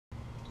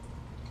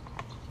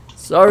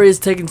Sorry it's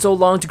taking so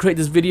long to create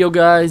this video,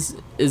 guys.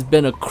 It's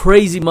been a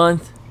crazy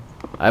month.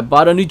 I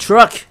bought a new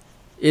truck.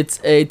 It's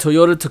a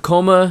Toyota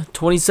Tacoma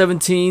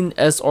 2017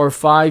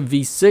 SR5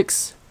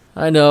 V6.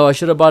 I know I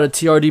should have bought a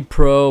TRD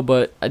Pro,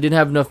 but I didn't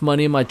have enough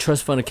money in my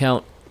trust fund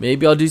account.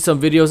 Maybe I'll do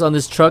some videos on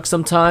this truck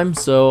sometime,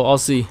 so I'll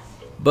see.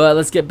 But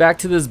let's get back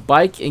to this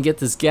bike and get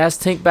this gas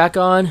tank back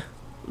on.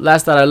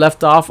 Last that I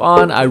left off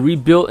on, I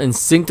rebuilt and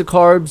synced the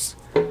carbs.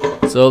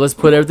 So let's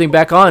put everything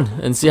back on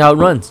and see how it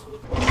runs.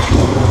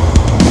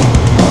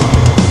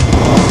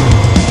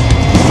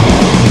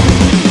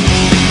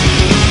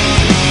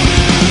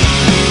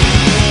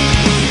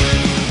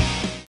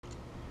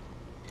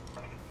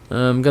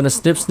 I'm gonna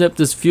snip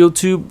this fuel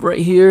tube right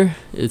here.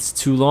 It's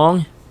too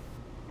long.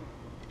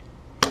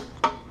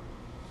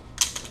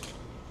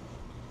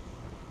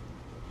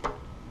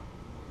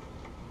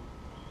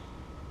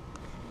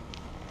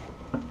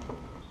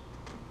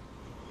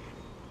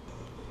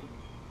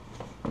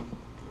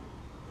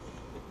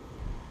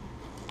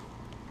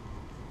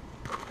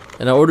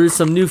 And I ordered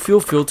some new fuel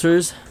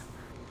filters.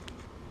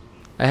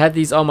 I had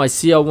these on my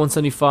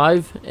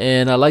CL175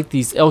 and I like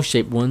these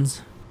L-shaped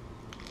ones.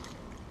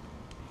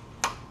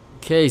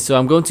 Okay, so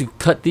I'm going to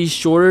cut these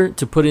shorter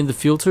to put in the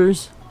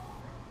filters.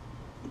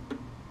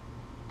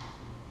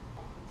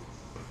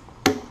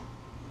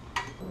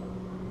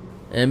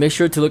 And make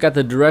sure to look at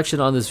the direction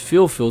on this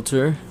fuel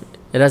filter.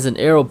 It has an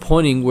arrow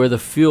pointing where the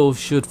fuel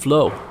should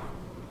flow.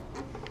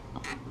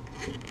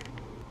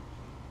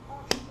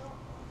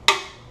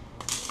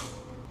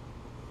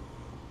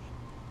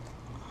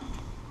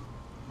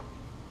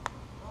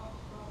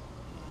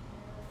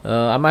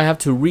 I might have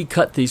to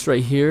recut these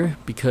right here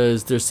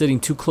because they're sitting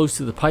too close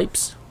to the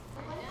pipes,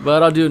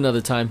 but I'll do it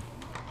another time.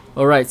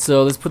 Alright,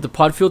 so let's put the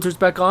pod filters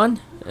back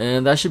on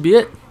and that should be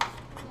it.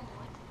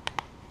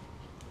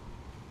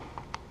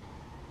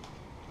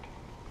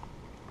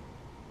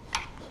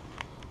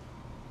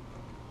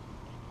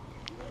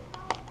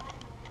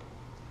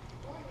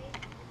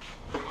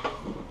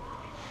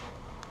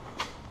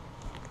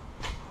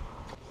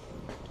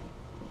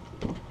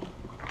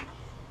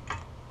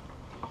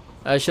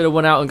 I should have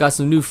went out and got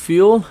some new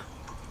fuel.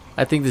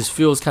 I think this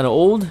fuel is kind of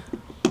old,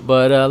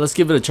 but let's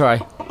give it a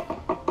try.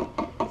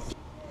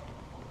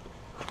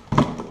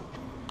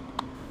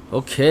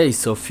 Okay,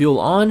 so fuel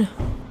on.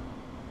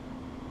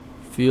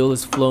 Fuel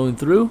is flowing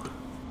through.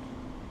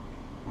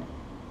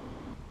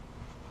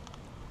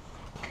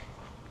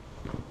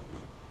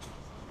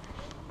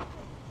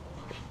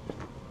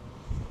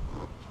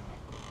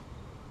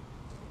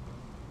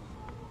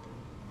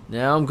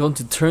 Now I'm going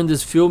to turn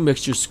this fuel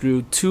mixture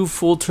screw 2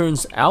 full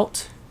turns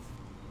out.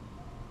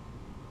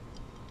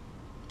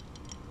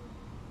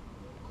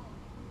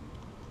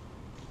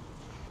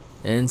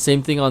 And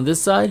same thing on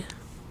this side.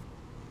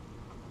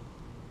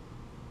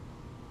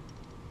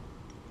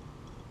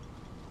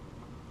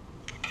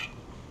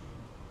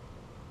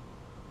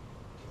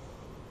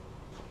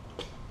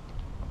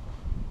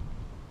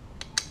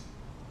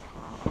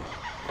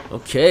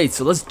 Okay,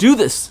 so let's do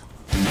this.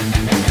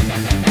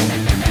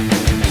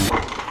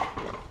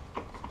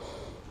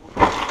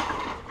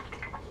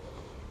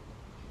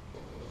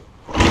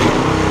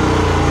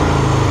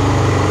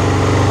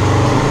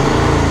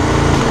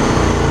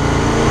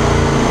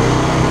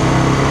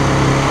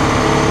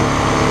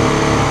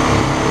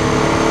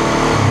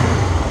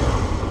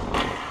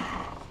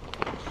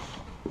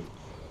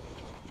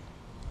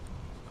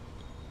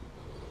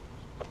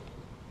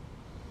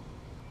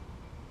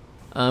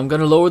 I'm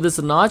gonna lower this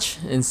a notch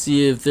and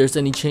see if there's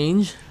any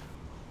change.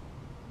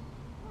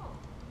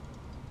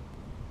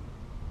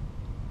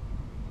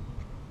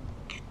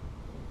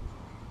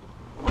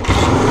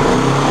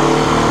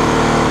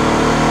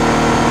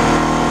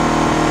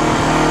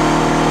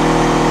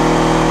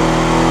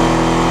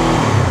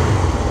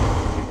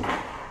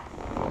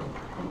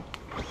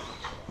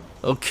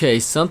 Okay,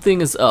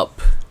 something is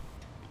up.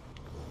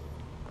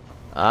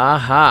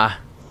 Aha!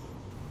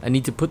 I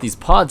need to put these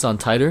pods on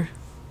tighter.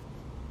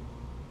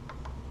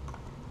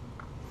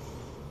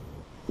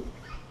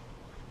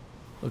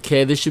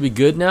 Okay, this should be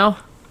good now.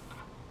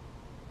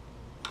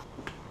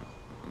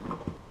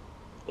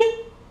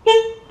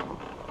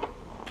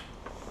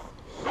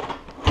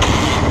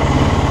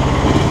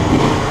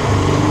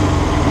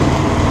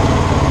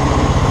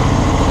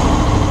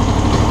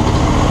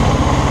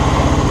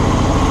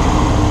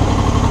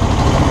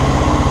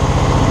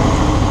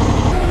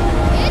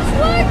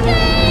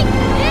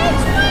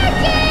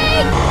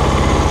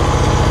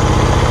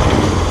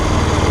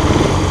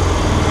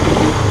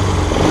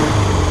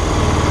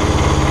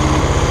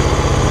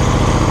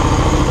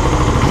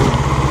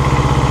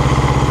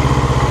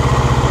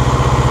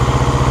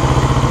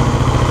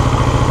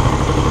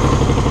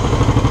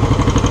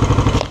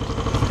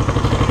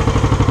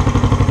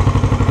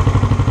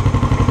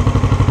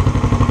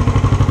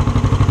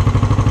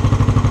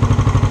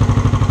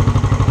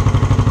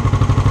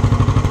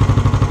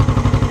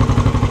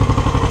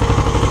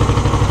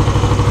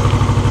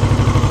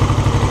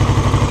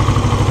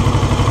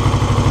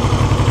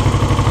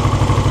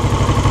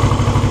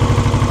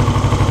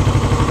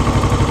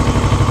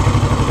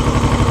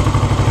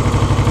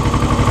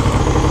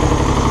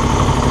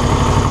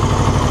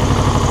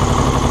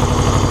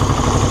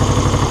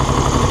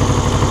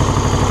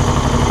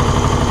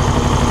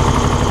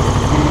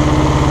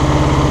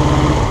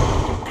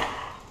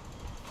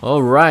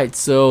 Alright,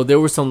 so there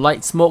was some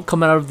light smoke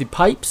coming out of the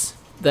pipes.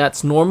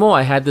 That's normal.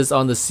 I had this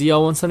on the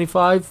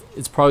CL175.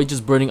 It's probably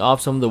just burning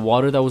off some of the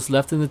water that was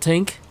left in the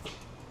tank.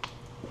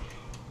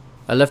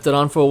 I left it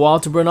on for a while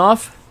to burn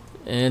off,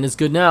 and it's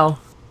good now.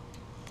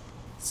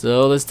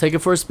 So let's take it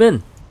for a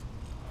spin.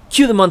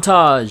 Cue the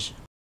montage.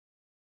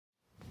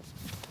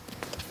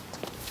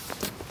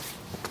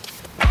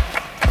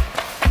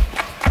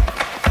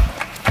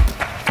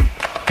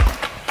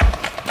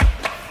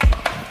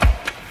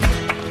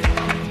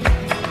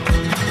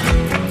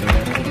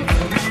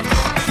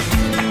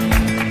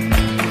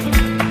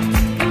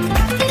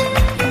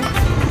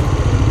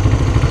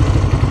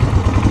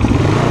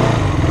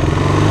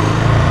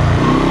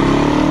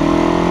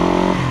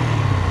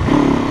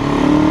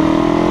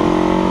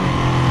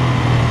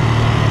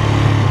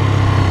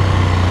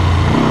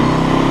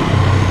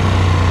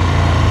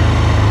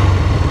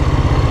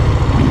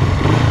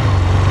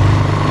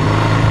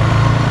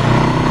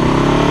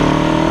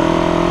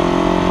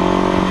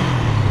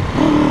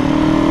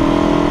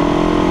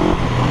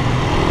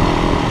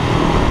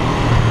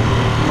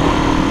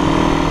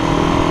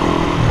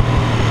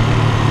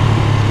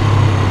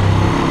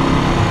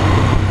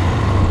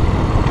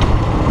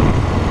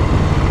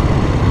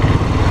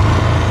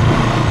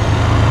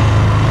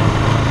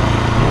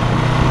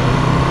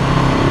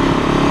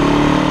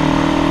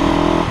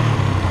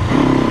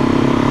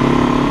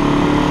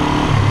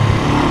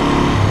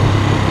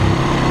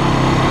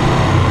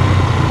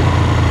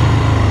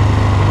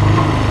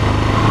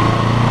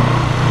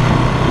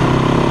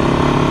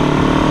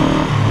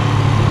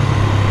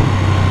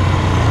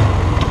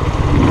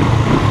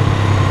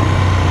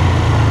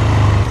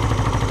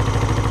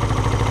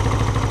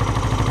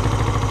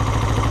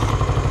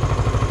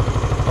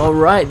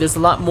 Alright, there's a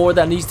lot more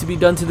that needs to be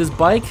done to this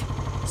bike,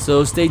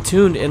 so stay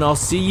tuned and I'll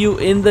see you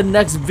in the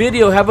next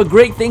video. Have a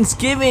great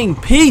Thanksgiving.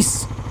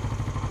 Peace!